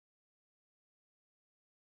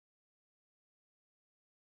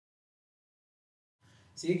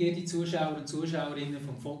Sehr geehrte Zuschauer und Zuschauerinnen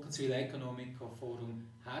vom Volketswil Economic Forum,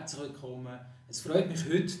 herzlich willkommen. Es freut mich,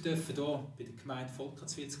 heute hier bei der Gemeinde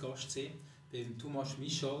Volketswil zu Gast zu sein, bei dem Tumasch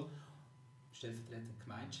Mischol, stellvertretender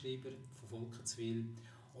Gemeindeschreiber von Volketswil.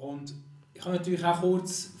 Und ich habe natürlich auch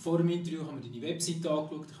kurz vor dem Interview mir deine Webseite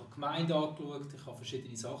angeschaut, ich habe die Gemeinde angeschaut, ich habe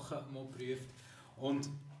verschiedene Sachen mal geprüft. Und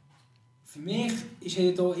für mich ist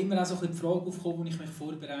hier immer auch so ein bisschen die Frage aufgekommen, als ich mich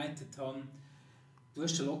vorbereitet habe. Du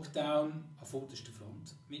hast den Lockdown an vorderster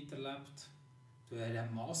Front miterlebt. Du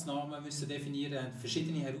hast Massnahmen müssen definieren,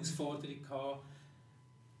 verschiedene Herausforderungen gehabt.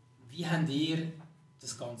 Wie habt ihr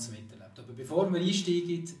das Ganze miterlebt? Aber bevor wir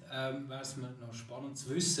einsteigen, wäre es mir noch spannend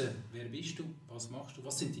zu wissen, wer bist du, was machst du,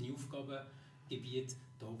 was sind deine Aufgabengebiete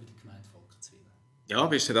hier bei der Gemeinde Volketswil? Ja,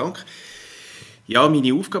 besten Dank. Ja,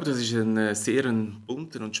 meine Aufgabe, das ist ein sehr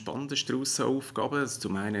bunter und spannender Strauß an Aufgaben. Also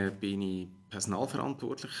zum einen bin ich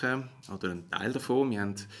Personalverantwortlicher oder ein Teil davon. Wir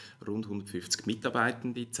haben rund 150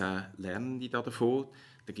 Mitarbeitende, 10 Lernende davon.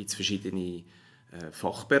 Da gibt es verschiedene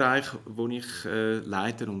Fachbereiche, die ich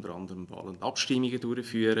leite, unter anderem Wahl- und Abstimmungen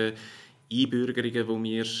durchführen, Einbürgerungen, wo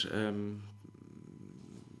wir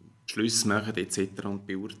Beschlüsse machen etc. und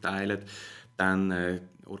beurteilen. Dann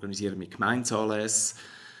organisieren wir Gemeindeanlässe.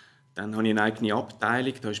 Dann habe ich eine eigene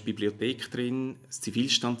Abteilung, da ist die Bibliothek drin, das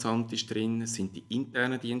Zivilstandsamt ist drin, es sind die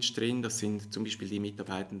internen Dienste drin, das sind zum Beispiel die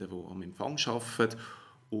Mitarbeitenden, die am Empfang arbeiten.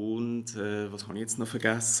 Und was habe ich jetzt noch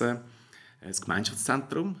vergessen? Das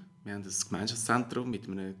Gemeinschaftszentrum. Wir haben das Gemeinschaftszentrum mit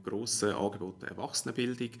einem grossen Angebot der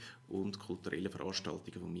Erwachsenenbildung und kulturellen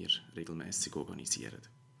Veranstaltungen, die wir regelmäßig organisieren.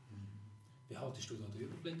 Wie haltest du da den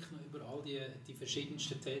Überblick noch über all die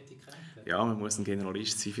verschiedensten Tätigkeiten? Ja, man muss ein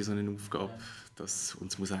Generalist sein für so eine Aufgabe. Das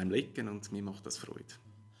uns muss einem liegen und mir macht das Freude.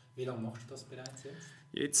 Wie lange machst du das bereits jetzt?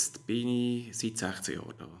 Jetzt bin ich seit 16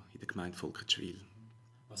 Jahren da in der Gemeinde Volketswil.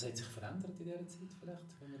 Was hat sich verändert in dieser Zeit vielleicht,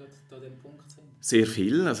 wenn wir da an diesem Punkt sind? Sehr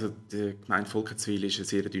viel. Also die Gemeinde Volketswil war eine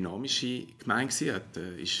sehr dynamische Gemeinde. Sie hat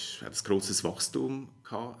ein grosses Wachstum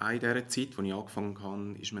gehabt in dieser Zeit. Als ich angefangen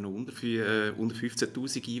habe, war man noch unter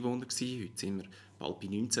 15'000 Einwohner. Heute sind wir bald bei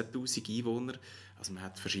 19'000 Einwohnern. Also man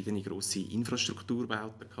hat verschiedene grosse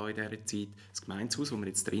Infrastrukturbauten in dieser Zeit. Das Gemeindehaus, wo wir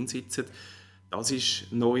jetzt drin sitzen, das ist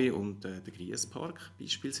neu. Und der Griespark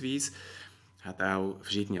beispielsweise hat auch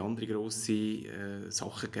verschiedene andere grosse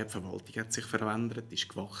Sachen gegeben. Die Verwaltung hat sich verändert, ist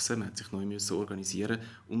gewachsen, man hat sich neu organisieren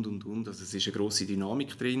und. Also es ist eine grosse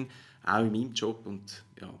Dynamik drin, auch in meinem Job. Und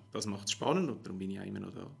ja, das macht es spannend und darum bin ich auch immer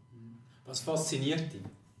noch da. Was fasziniert dich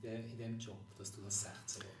in diesem Job, dass du das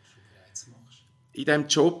 16 Jahre schon bereits machst? In diesem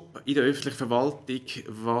Job, in der öffentlichen Verwaltung,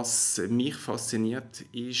 was mich fasziniert,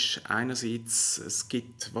 ist einerseits, es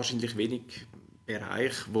gibt wahrscheinlich wenig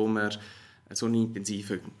Bereiche, wo man so einen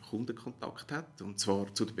intensiven Kundenkontakt hat, und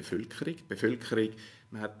zwar zu der Bevölkerung. Die Bevölkerung,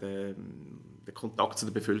 man hat den Kontakt zu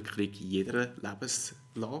der Bevölkerung in jeder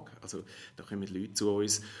Lebenslage. Also, da kommen Leute zu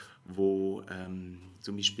uns, die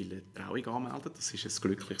zum Beispiel eine Trauung anmelden. Das ist ein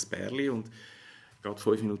glückliches Pärchen und gerade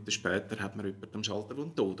 5 Minuten später hat man jemanden am Schalter, der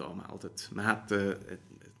einen Tod anmeldet. Man hat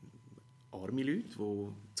arme Leute, die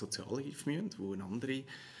Sozialhilfe müssen, die eine andere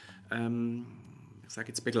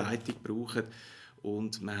Begleitung brauchen.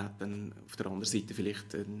 Und man hat dann auf der anderen Seite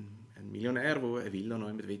vielleicht einen Millionär, der eine Villa noch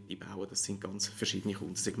einmal bauen will. Das sind ganz verschiedene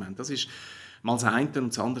Kundensegmente. Das ist mal das eine, und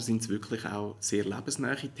das andere sind es wirklich auch sehr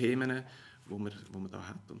lebensnahe Themen, die man da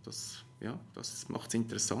hat. Und das macht es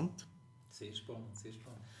interessant. Sehr spannend, sehr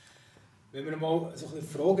spannend. Wenn wir mal so ein bisschen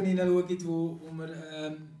Fragen hineinschauen, die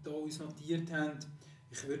wir hier uns notiert haben,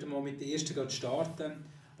 ich würde mal mit der ersten starten.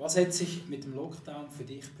 Was hat sich mit dem Lockdown für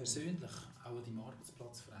dich persönlich auch an deinem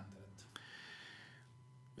Arbeitsplatz verändert?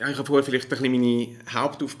 Ja, ich habe vorher vielleicht ein bisschen meine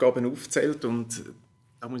Hauptaufgaben aufgezählt und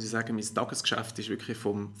da muss ich sagen, mein Tagesgeschäft ist wirklich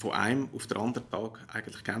von einem auf den anderen Tag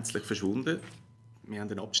eigentlich gänzlich verschwunden. Wir haben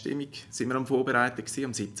eine Abstimmung, sind wir am Vorbereiten gewesen,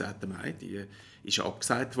 am 17. Mai, die ist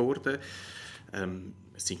abgesagt worden.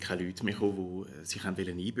 Es sind keine Leute mehr gekommen, die sich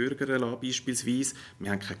einbürgern lassen beispielsweise. Wir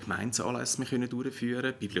haben keine Gemeindeanlässe mehr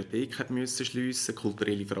durchführen. Die Bibliothek musste schliessen,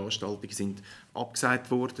 kulturelle Veranstaltungen sind abgesagt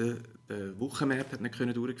worden, der Wochenmarkt hat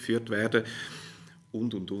nicht durchgeführt werden.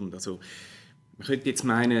 Und. Also, man könnte jetzt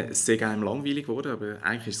meinen, es sei einem langweilig geworden, aber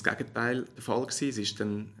eigentlich war das Gegenteil der Fall gewesen. Es ist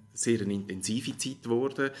dann sehr eine intensive Zeit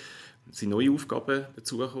geworden. Es sind neue Aufgaben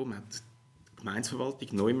dazugekommen. Man hat die Gemeindeverwaltung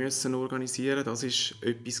neu müssen organisieren. Das war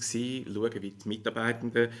etwas gewesen. Schauen, wie die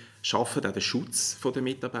Mitarbeitenden arbeiten, auch den Schutz der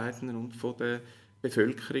Mitarbeitenden und der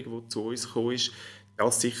Bevölkerung, die zu uns gekommen ist.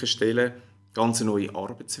 Das sicherstellen, ganz eine neue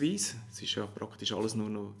Arbeitsweise. Es ist ja praktisch alles nur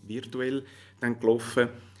noch virtuell dann gelaufen.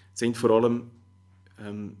 Es sind vor allem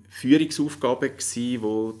Führungsaufgaben, die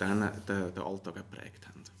dann den Alltag geprägt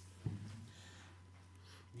haben.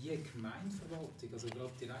 Wie hat die Gemeindeverwaltung, also gerade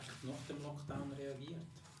direkt nach dem Lockdown, reagiert?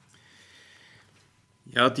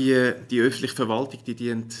 Ja, die öffentliche Verwaltung die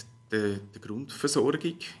dient der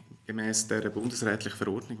Grundversorgung gemäß der bundesrätlichen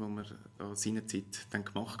Verordnung, die man da seinerzeit dann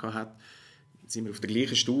gemacht hat. Sind wir auf der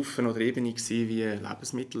gleichen Stufe oder Ebene gewesen wie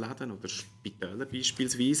Lebensmittelläden oder Spitäler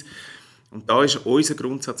beispielsweise. Und da ist unser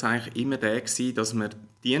Grundsatz eigentlich immer der gewesen, dass wir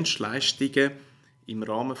Dienstleistungen im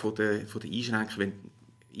Rahmen der Einschränkungen,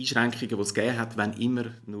 die es gegeben hat, wenn immer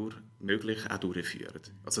nur möglich auch durchführen.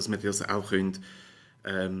 Also dass wir das auch können,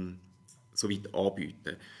 so weit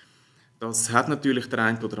anbieten. Das hat natürlich der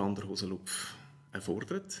ein oder andere Hosenlupf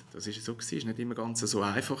erfordert. Das ist so gewesen, ist nicht immer ganz so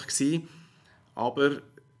einfach gewesen. Aber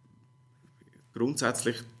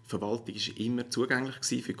grundsätzlich die Verwaltung war immer zugänglich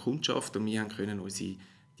für die Kundschaft und wir können unsere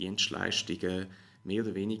Dienstleistungen mehr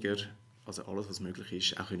oder weniger, also alles was möglich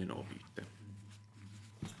ist, auch anbieten.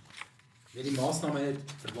 Welche Massnahmen hat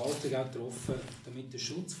die Verwaltung auch getroffen, damit der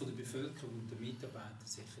Schutz der Bevölkerung und der Mitarbeiter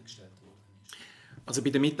sichergestellt worden ist? Also bei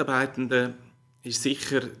den Mitarbeitenden war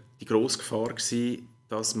sicher die grosse Gefahr gewesen,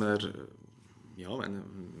 dass man, ja, wenn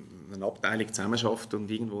eine Abteilung zusammenarbeitet und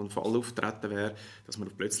irgendwo ein Fall auftreten wäre, dass wir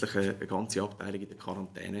plötzlich eine ganze Abteilung in der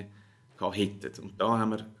Quarantäne hätten. Und da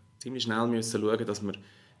haben wir ziemlich schnell müssen schauen, dass wir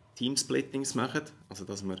Teamsplittings machen, also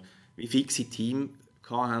dass wir wie fixe Teams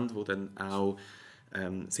hatten, die dann auch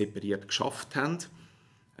separiert geschafft haben.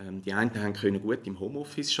 Die einen können gut im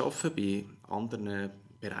Homeoffice arbeiten, bei anderen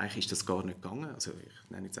Bereichen ist das gar nicht gegangen. Also ich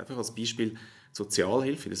nenne jetzt einfach als Beispiel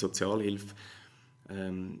Sozialhilfe. In der Sozialhilfe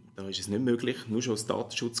da ist es nicht möglich, nur schon aus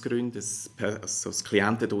Datenschutzgründen das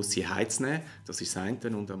Klientendossier heimzunehmen. Das ist das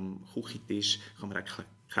eine. Und am Küchentisch kann man auch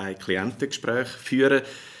kein Klientengespräch führen.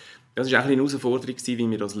 Das war auch eine Herausforderung, wie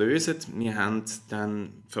wir das lösen. Wir haben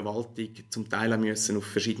dann die Verwaltung zum Teil müssen auf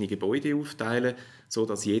verschiedene Gebäude aufteilen,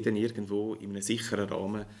 sodass jeder irgendwo in einem sicheren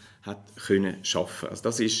Rahmen hat können arbeiten. Also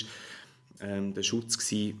das war der Schutz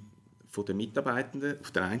der Mitarbeitenden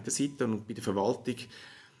auf der einen Seite und bei der Verwaltung,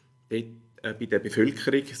 bei der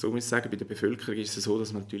Bevölkerung, so muss ich sagen, bei der Bevölkerung ist es so,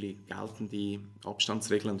 dass wir natürlich geltende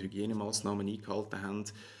Abstandsregeln und Hygienemaßnahmen eingehalten haben,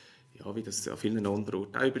 ja, wie das an vielen anderen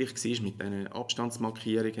Orten auch üblich war, mit diesen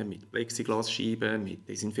Abstandsmarkierungen, mit Plexiglasscheiben, mit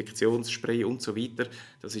Desinfektionsspray und so weiter.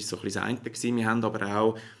 Das war so ein bisschen das eine. Wir haben aber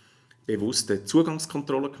auch bewusste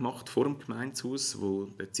Zugangskontrollen gemacht vor dem Gemeindehaus, wo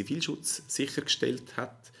der Zivilschutz sichergestellt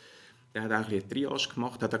hat. Der hat auch eine Triage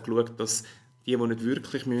gemacht, hat auch geschaut, dass die nicht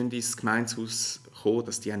wirklich ins Gemeindehaus kommen müssen,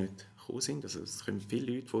 dass die auch nicht gekommen sind. Also es kommen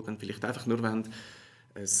viele Leute, die dann vielleicht einfach nur eine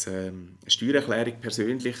Steuererklärung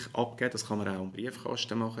persönlich abgeben. Das kann man auch im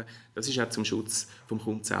Briefkasten machen. Das war auch zum Schutz des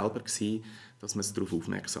Kunden selber, dass man es darauf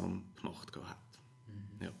aufmerksam gemacht hat.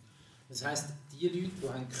 Ja. Das heisst, die Leute,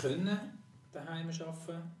 die können daheim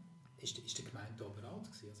arbeiten, ist die Gemeinde da bereit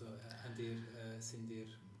gewesen? Also sind ihr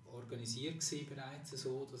organisiert bereits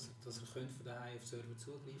so, dass ihr von daheim auf Server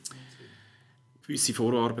zugreifen könnt? Gewisse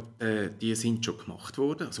Vorarbeiten die sind schon gemacht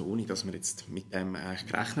worden, also ohne dass wir jetzt mit dem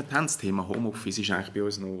eigentlich gerechnet haben. Das Thema Homeoffice war eigentlich bei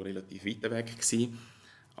uns noch relativ weit weg gewesen.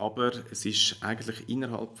 Aber es ist eigentlich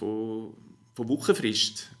innerhalb von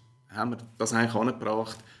Wochenfrist haben wir das eigentlich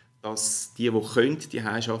angebracht, dass die können, die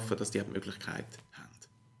arbeiten, dass die Möglichkeit haben.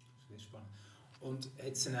 Sehr spannend. Und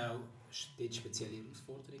hat es dann auch spezielle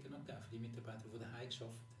Herausforderungen gegeben für die Mitarbeiter, die daheim gearbeitet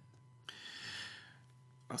haben?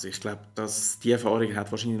 Also ich glaube, die Erfahrung hat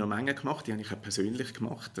wahrscheinlich noch Menge gemacht. Die habe ich auch persönlich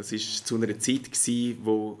gemacht. Das war zu einer Zeit,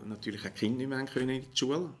 wo natürlich auch Kinder nicht mehr in die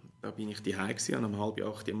Schule konnten. Da bin ich daheim und um 7:30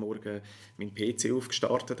 Uhr am Morgen meinen PC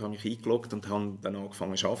aufgestartet, habe mich eingeloggt und habe dann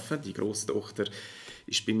angefangen zu arbeiten. Die Grosstochter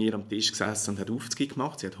ist bei mir am Tisch gesessen und hat Aufzüge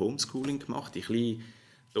gemacht. Sie hat Homeschooling gemacht. Die kleine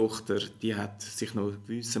Tochter, die hat sich noch in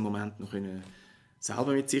gewissen Momenten noch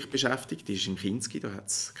selber mit sich beschäftigt. Die ist im Kinski, da hat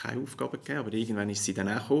es keine Aufgaben gegeben, aber irgendwann ist sie dann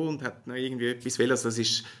auch gekommen und hat noch irgendwie etwas wollen. Also das war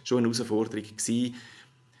schon eine Herausforderung gewesen,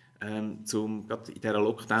 gerade in dieser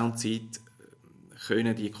Lockdown-Zeit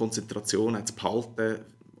die Konzentration zu behalten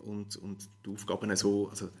und die Aufgaben so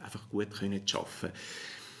also einfach gut zu arbeiten.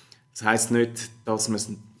 Das heisst nicht, dass man es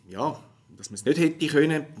nicht hätte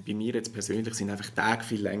können. Bei mir jetzt persönlich sind einfach Tage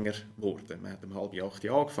viel länger geworden. Man hat um 7:30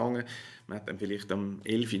 Uhr angefangen, man hat dann vielleicht um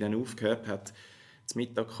 11 Uhr dann aufgehört, hat zum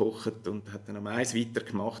Mittag gekocht und hat dann am 1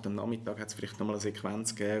 weitergemacht. Am Nachmittag hat es vielleicht noch mal eine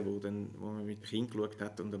Sequenz gegeben, wo man mit dem Kind geschaut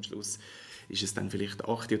hat und am Schluss ist es dann vielleicht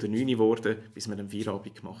 8 oder 9 geworden, bis wir dann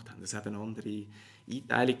Feierabend gemacht haben. Es hat eine andere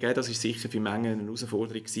Einteilung gegeben. Das war sicher für Mengen eine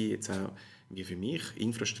Herausforderung gewesen, jetzt auch wie für mich.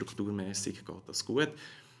 Infrastrukturmäßig geht das gut.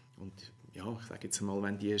 Und ja, ich sage jetzt mal,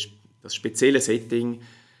 wenn das spezielle Setting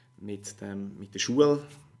mit der Schule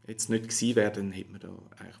jetzt nicht gewesen wäre, dann hätte man da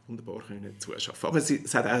eigentlich wunderbar zuschaffen können. Aber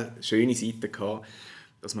es hat auch schöne Seiten gehabt,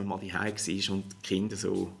 dass man mal daheim war und die Kinder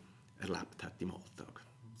so erlebt hat im Alltag.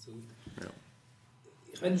 Absolut. Ja.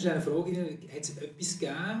 Ich Ich habe schnell eine Frage. Hat es etwas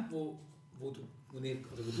gegeben, wo du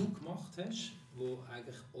gemacht hast, wo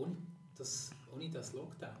eigentlich ohne das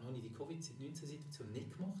Lockdown, ohne die Covid-19-Situation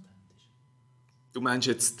nicht gemacht hättest? Du meinst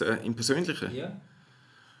jetzt im Persönlichen? Ja.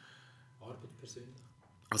 Arbeit persönlich.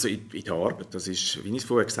 Also in der Arbeit, das ist, wie ich es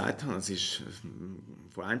vorher gesagt habe, es ist,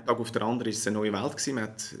 von einem Tag auf den anderen ist es eine neue Welt gewesen. Man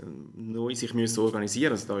hat neu sich müssen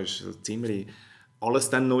organisieren. Also da ist so ziemlich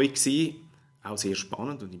alles dann neu gewesen, auch sehr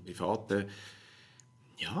spannend und im Privaten.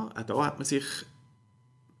 Ja, auch da hat man sich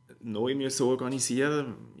neu müssen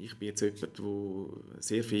organisieren. Ich bin jetzt jemand, der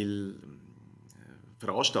sehr viele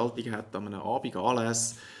Veranstaltungen hat an einem Abend,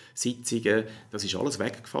 Anlässe, Sitzungen. Das ist alles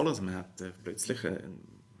weggefallen. Also man hat plötzlich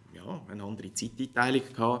eine andere Zeiteinteilung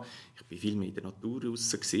gehabt. Ich war viel mehr in der Natur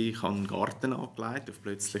draussen. Ich habe einen Garten angelegt. Und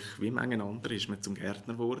plötzlich, wie manche andere, ist man zum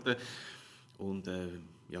Gärtner geworden. Und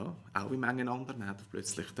auch wie manche andere. Man hat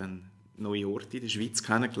plötzlich dann neue Orte in der Schweiz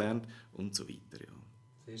kennengelernt und so weiter. Ja.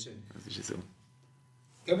 Sehr schön. Das ist so.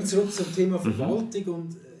 Gehen wir zurück zum Thema Verwaltung.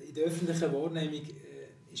 Und in der öffentlichen Wahrnehmung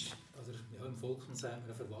im Volksmund sagt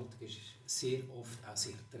man, Verwaltung ist sehr oft auch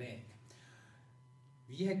sehr träge.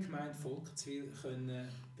 Wie hat die Gemeinde Volketswil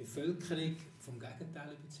die Bevölkerung vom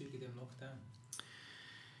Gegenteil überzeugen in diesem Lockdown?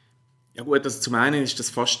 Ja gut, also zum einen ist das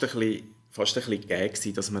fast ein bisschen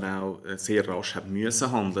gegeben, dass man auch sehr rasch handeln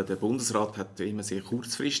musste. Der Bundesrat hat immer sehr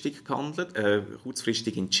kurzfristig gehandelt,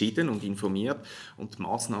 kurzfristig entschieden und informiert und die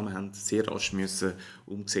Massnahmen haben sehr rasch müssen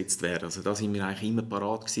umgesetzt werden. Also da sind wir eigentlich immer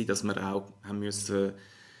parat gewesen, dass wir auch haben müssen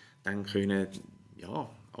dann können,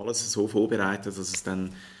 alles so vorbereiten, dass es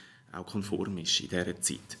dann auch konform ist in dieser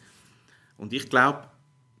Zeit. Und ich glaube,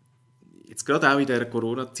 jetzt gerade auch in dieser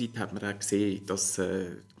Corona-Zeit hat man auch gesehen, dass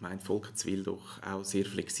die Gemeinde Volketswil doch auch sehr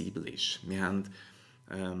flexibel ist. Wir haben,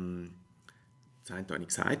 das eine habe ich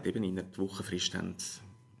gesagt, eben in einer Wochenfrist haben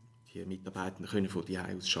die Mitarbeiter können von zu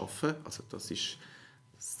Hause aus arbeiten. Also das ist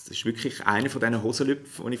wirklich einer von diesen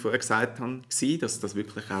Hosenlüpfen, die ich vorher gesagt habe, dass das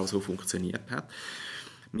wirklich auch so funktioniert hat.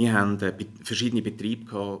 Wir haben verschiedene Betriebe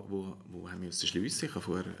gehabt, die schliessen mussten. Ich habe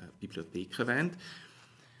vorher Bibliothek erwähnt.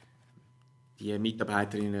 Die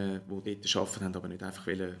Mitarbeiterinnen, die dort arbeiten, haben aber nicht einfach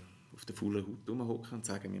auf der faulen Haut rumhocken und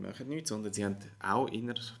sagen, wir machen nichts, sondern sie haben auch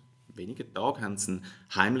innerhalb weniger Tagen einen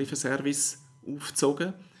Heimlieferservice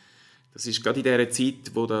aufgezogen. Das ist gerade in der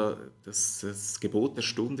Zeit, wo das Gebot der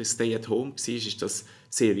Stunde Stay at Home war, ist das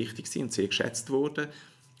sehr wichtig und sehr geschätzt worden.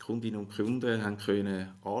 Die Kundinnen und Kunden können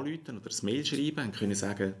anrufen oder ein Mail schreiben, können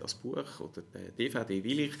sagen, das Buch oder der DVD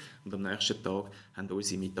will ich. Und am nächsten Tag haben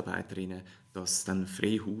unsere Mitarbeiterinnen das dann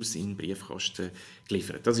frei Haus in den Briefkasten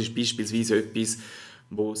geliefert. Das ist beispielsweise etwas,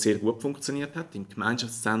 das sehr gut funktioniert hat. Im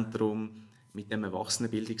Gemeinschaftszentrum mit dem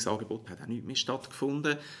Erwachsenenbildungsangebot hat auch nichts mehr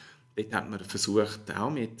stattgefunden. Dort hat man versucht, auch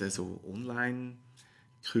mit so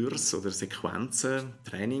Online-Kursen oder Sequenzen,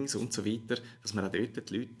 Trainings und so weiter, dass man auch dort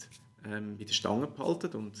die Leute bei der Stange behalten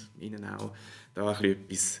und ihnen auch da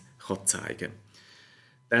etwas zeigen kann.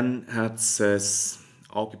 Dann hat es das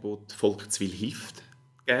Angebot Volketswil hilft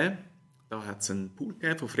gegeben. Da hat es einen Pool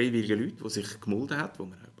gegeben von freiwilligen Leuten, die sich gemeldet haben, die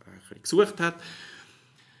man auch gesucht hat.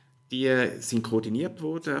 Die sind koordiniert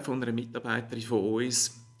worden von einer Mitarbeiterin von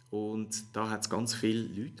uns. Und da hat es ganz viele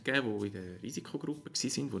Leute gegeben, die in der Risikogruppe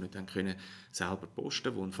waren, die nicht selber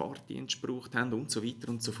posten konnten, die einen Fahrdienst gebraucht haben und so weiter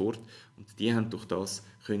und so fort. Und die haben durch das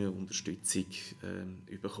Unterstützung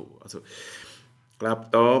bekommen. Also, ich glaube,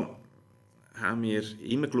 da haben wir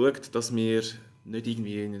immer geschaut, dass wir nicht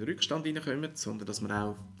irgendwie in den Rückstand hineinkommen, sondern dass wir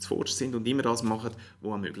auch zuvorderst sind und immer das machen,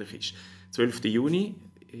 was möglich ist. 12. Juni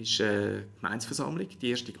ist Gemeindeversammlung, die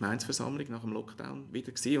erste Gemeindeversammlung nach dem Lockdown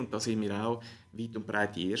wieder gewesen. Und da sind wir auch weit und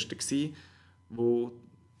breit die Ersten gewesen, die die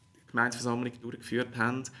Gemeindeversammlung durchgeführt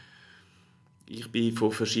haben. Ich bin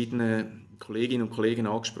von verschiedenen Kolleginnen und Kollegen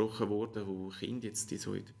angesprochen worden, die Kinder jetzt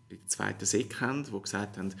so in der zweiten Sek haben, die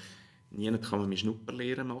gesagt haben, niemand kann man mehr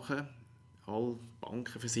Schnupperlehren machen. Alle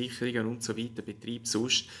Banken, Versicherungen und so weiter, Betriebe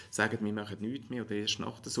sonst sagen, wir machen nichts mehr oder erst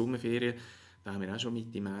nach der Sommerferien. Da haben wir auch schon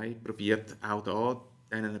Mitte Mai probiert, auch da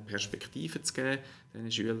ihnen eine Perspektive zu geben,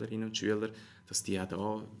 den Schülerinnen und Schülern, dass die auch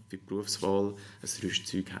da für die Berufswahl ein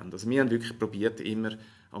Rüstzeug haben. Also wir haben wirklich probiert, immer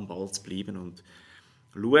am Ball zu bleiben und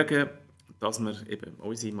schauen, dass wir eben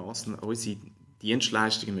unsere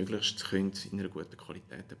Dienstleistungen möglichst in einer guten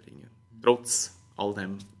Qualität erbringen können. Trotz all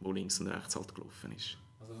dem, was links und rechts halt gelaufen ist.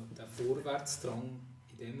 Also der Vorwärtsdrang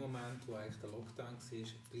in dem Moment, wo eigentlich der Lockdown war,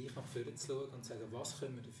 gleich nach vorne zu schauen und zu sagen, was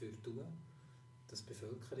können wir dafür tun, dass die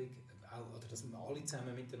Bevölkerung oder dass wir alle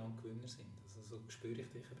zusammen miteinander Gewinner sind. Also so spüre ich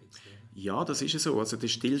dich ein bisschen. Ja, das ist so. Also der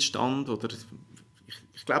Stillstand, oder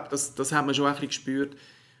ich glaube, das haben wir schon ein bisschen gespürt,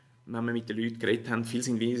 wenn wir mit den Leuten geredet haben. Viele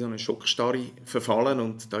sind wie so eine Schockstarre verfallen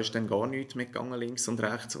und da ist dann gar nichts mehr gegangen, links und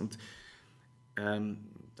rechts. Und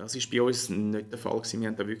Das war bei uns nicht der Fall gewesen. Wir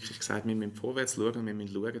haben da wirklich gesagt, wir müssen vorwärts schauen, wir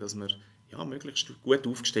müssen schauen, dass wir möglichst gut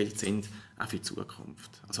aufgestellt sind, auch für die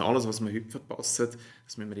Zukunft. Also alles, was wir heute verpassen,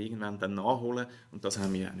 das müssen wir irgendwann dann nachholen und das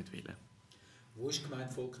haben wir auch nicht wollen. Wo ist die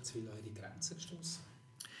Gemeinde Volketswil an die Grenzen gestoßen?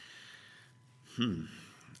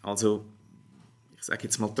 Also, ich sage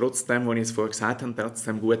jetzt mal, trotzdem, was ich jetzt vorher gesagt habe,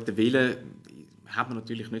 trotzdem guten Willen, haben wir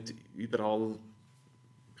natürlich nicht überall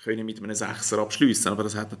können mit einem Sechser abschliessen, aber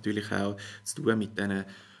das hat natürlich auch zu tun mit diesen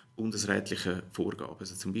bundesrätlichen Vorgaben.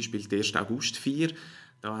 Also zum Beispiel die 1. August-Feier,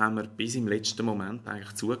 da haben wir bis im letzten Moment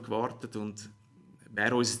eigentlich zugewartet und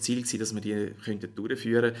wäre unser Ziel gewesen, dass wir die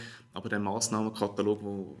durchführen könnten, aber der Massnahmenkatalog,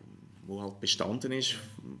 wo halt bestanden ist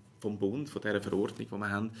vom Bund, von dieser Verordnung, die wir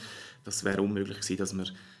haben, das wäre unmöglich gewesen, dass wir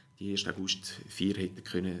die 1. August-Feier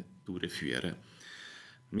hätten durchführen können.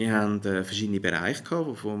 Wir hatten verschiedene Bereiche,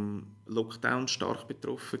 die vom Lockdown stark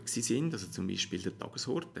betroffen waren. Also zum Beispiel der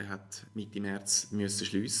Tageshort, der hat Mitte März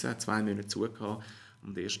schliessen, hat 2 Monate zugehört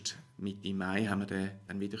und erst Mitte Mai haben wir den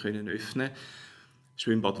dann wieder öffnen.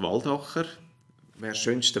 Schwimmbad Waldacher wäre das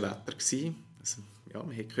schönste Wetter gewesen. Also, ja,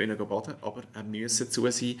 wir hätten baden können, aber er musste zu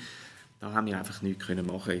sein. Da haben wir einfach nichts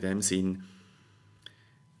machen. In dem Sinn,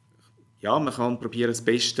 ja, man kann probieren, das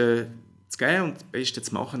Beste zu geben und das Beste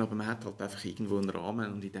zu machen, aber man hat halt einfach irgendwo einen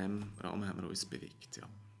Rahmen und in diesem Rahmen haben wir uns bewegt. Ja.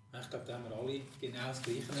 Ich glaube, da haben wir alle genau das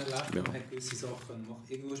Gleiche erlebt. Ja. Man hat gewisse Sachen gemacht.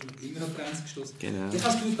 Irgendwo ist man immer auf die Grenze gestoßen. Genau. Ich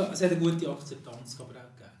habe das Gefühl, es hat eine gute Akzeptanz aber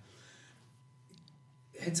auch gegeben.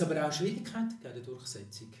 Hat es aber auch Schwierigkeiten gegeben in der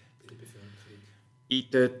Durchsetzung bei der Bevölkerung?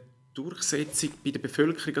 In der Durchsetzung bei der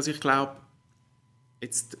Bevölkerung, also ich glaube,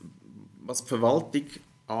 jetzt, was die Verwaltung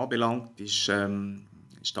anbelangt, ist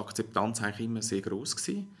die Akzeptanz eigentlich immer sehr gross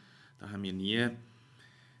gewesen. Da haben wir nie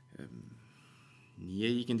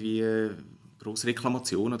irgendwie grosse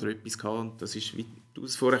Reklamationen oder etwas gehabt. Und das ist, wie du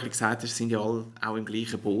es vorher gesagt hast, sind ja alle auch im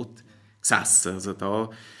gleichen Boot gesessen. Also da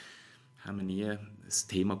haben wir nie ein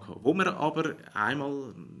Thema gehabt. Wo wir aber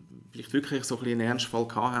einmal vielleicht wirklich so ein bisschen einen Ernstfall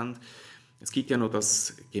hatten, es gibt ja noch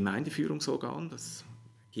das Gemeindeführungsorgan, das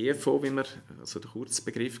GFO, also der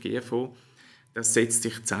Kurzbegriff GFO. Das setzt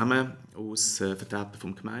sich zusammen aus Vertretern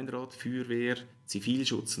vom Gemeinderat, Feuerwehr,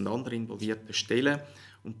 Zivilschutz und anderen involvierten Stellen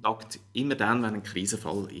und tagt immer dann, wenn ein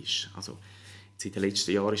Krisenfall ist. Also in den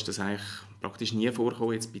letzten Jahren ist das eigentlich praktisch nie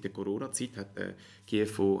vorgekommen. Jetzt bei der Corona-Zeit hat der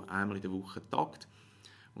GFO einmal in der Woche getagt.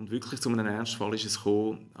 Und wirklich zu einem Ernstfall ist es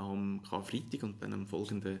gekommen am Karfreitag und dann am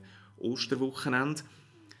folgenden Osterwochenende.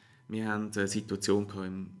 Wir hatten eine Situation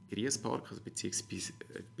im Griespark, also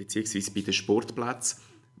beziehungsweise bei den Sportplätzen,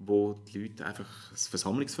 wo die Leute einfach das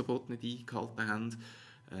Versammlungsverbot nicht eingehalten haben,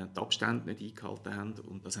 die Abstände nicht eingehalten haben.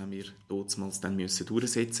 Und das haben wir damals dann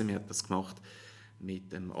durchsetzen. Wir haben das gemacht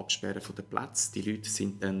mit dem Absperren der Plätze. Die Leute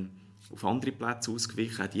sind dann auf andere Plätze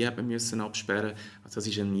ausgewichen, auch die müssen absperren. Also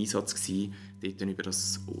das war ein Einsatz dort über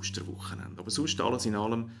das Osterwochenende. Aber sonst, alles in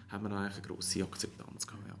allem, haben wir eigentlich eine grosse Akzeptanz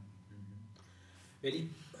gehabt. Ja. Welche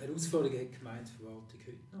Herausforderungen hat die Gemeindeverwaltung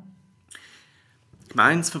heute noch? Die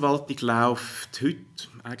Gemeindeverwaltung läuft heute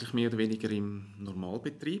eigentlich mehr oder weniger im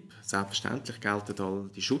Normalbetrieb. Selbstverständlich gelten all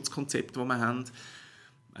die Schutzkonzepte, die wir haben.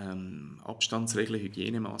 Abstandsregeln,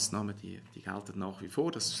 Hygienemaßnahmen, die gelten nach wie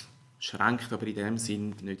vor. Das schränkt aber in dem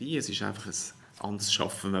Sinn nicht ein. Es ist einfach ein anderes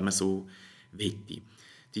Schaffen, wenn man so wette.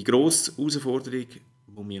 Die grosse Herausforderung,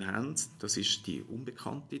 die wir haben, das ist die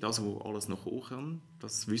Unbekannte, das, wo alles noch kommen kann.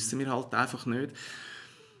 Das wissen wir halt einfach nicht.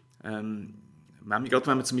 Wenn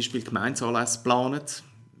wir zum Beispiel Gemeindeanlässe planen,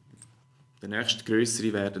 der nächste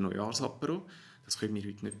grössere wäre der Neujahrsapero. Das können wir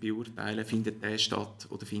heute nicht beurteilen, findet der statt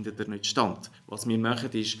oder findet er nicht statt. Was wir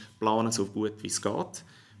machen, ist planen so gut wie es geht,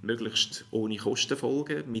 möglichst ohne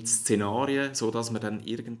Kostenfolgen, mit Szenarien, sodass wir dann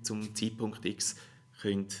zum Zeitpunkt X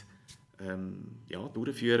können,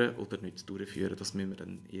 durchführen oder nicht durchführen. Das müssen wir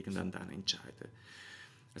dann irgendwann entscheiden.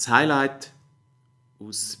 Das Highlight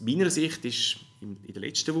aus meiner Sicht war in der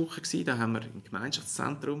letzten Woche. Da haben wir im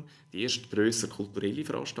Gemeinschaftszentrum die erste grössere kulturelle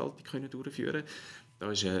Veranstaltung durchführen.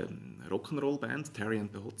 Da ist eine Rock'n'Roll-Band, Terry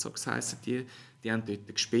and the Hot Sox heissen die haben dort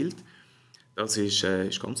gespielt. Das war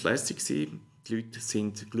ganz lässig. Die Leute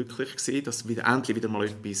waren glücklich, dass endlich wieder mal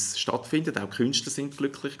etwas stattfindet. Auch die Künstler waren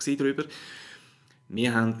glücklich darüber.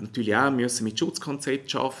 Wir haben natürlich auch mit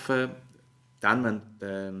Schutzkonzept arbeiten. Dann,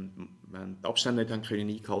 wenn die Abstände nicht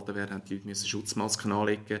eingehalten werden, haben die Leute Schutzmasken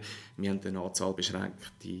anlegen. Wir haben eine Anzahl beschränkte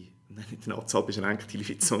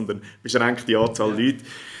Leute, sondern beschränkte Anzahl Leute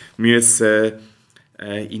müssen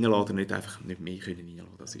reinladen, nicht einfach nicht mehr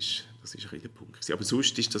reinladen. Das ist ein bisschen der Punkt. Aber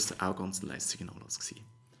sonst war das auch ganz ein lässiger Anlass.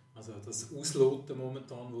 Also das Ausloten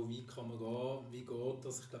momentan, wie kann man gehen, wie geht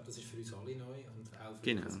das, ich glaube, das ist für uns alle neu und auch für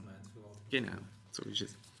genau. das Gemeindeverwaltung. Genau. so ist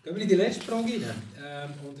es. Gehen wir in die letzte Frage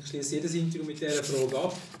rein. Und ich schließe jedes Interview mit dieser Frage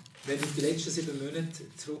ab. Wenn du die letzten 7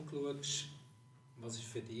 Monate zurückschaust, was war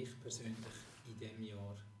für dich persönlich in diesem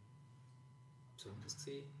Jahr besonders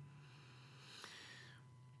gewesen?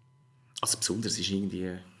 Also besonders war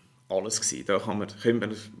irgendwie alles gewesen. Da können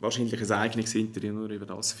wir wahrscheinlich ein eigenes Interview nur über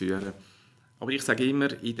das führen. Aber ich sage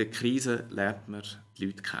immer, in der Krise lernt man die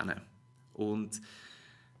Leute kennen. Und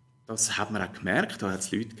das hat man auch gemerkt. Da hat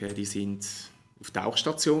es Leute gegeben, die sind auf die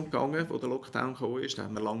Tauchstation gegangen, wo der Lockdown kam. Da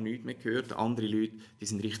haben wir lange nichts mehr gehört. Andere Leute, die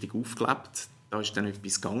sind richtig aufgelebt. Da ist dann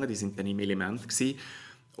etwas gegangen, die sind dann im Element gewesen.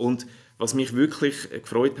 Und was mich wirklich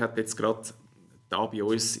gefreut hat, jetzt gerade da bei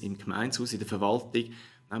uns im Gemeindehaus, in der Verwaltung,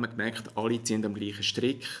 haben wir gemerkt, alle ziehen am gleichen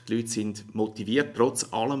Strick. Die Leute sind motiviert,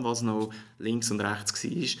 trotz allem, was noch links und rechts war.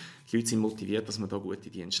 Die Leute sind motiviert, dass man da gute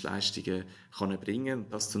Dienstleistungen erbringen kann.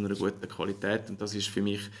 Das zu einer guten Qualität. Und das war für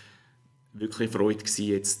mich wirklich eine Freude gewesen,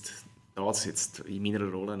 jetzt in meiner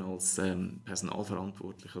Rolle als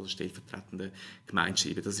Personalverantwortlicher oder stellvertretender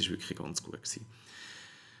Gemeindeschreiber. Das war wirklich ganz gut gewesen.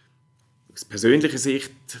 Aus persönlicher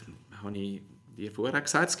Sicht habe ich, wie vorher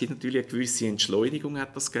gesagt, es gibt natürlich eine gewisse Entschleunigung,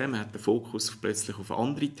 hat das gegeben. Man hat den Fokus plötzlich auf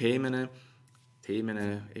andere Themen,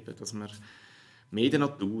 eben, dass man mehr in der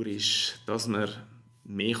Natur ist, dass man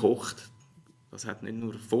mehr kocht. Das hat nicht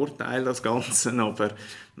nur Vorteile, das Ganze, aber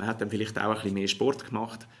man hat dann vielleicht auch ein bisschen mehr Sport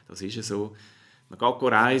gemacht. Das ist ja so. Man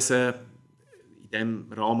geht reisen in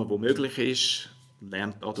dem Rahmen, der möglich ist, und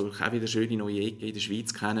lernt dadurch auch wieder schöne neue Ecken in der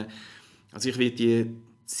Schweiz kennen. Also ich werde die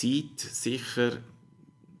Zeit sicher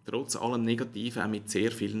trotz allem Negativen auch mit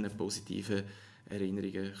sehr vielen positiven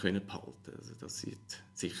Erinnerungen können behalten. Also das wird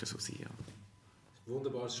sicher so sein. Ja.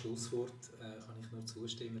 Wunderbares Schlusswort, kann ich nur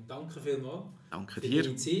zustimmen. Danke vielmals danke für dir.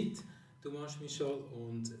 deine Zeit, Tumasch Mischol,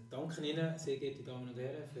 und danke Ihnen, sehr geehrte Damen und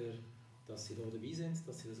Herren, für, dass Sie hier dabei sind,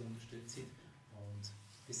 dass Sie das unterstützen, und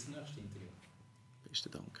bis zum nächsten Interview.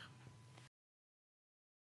 Besten Dank.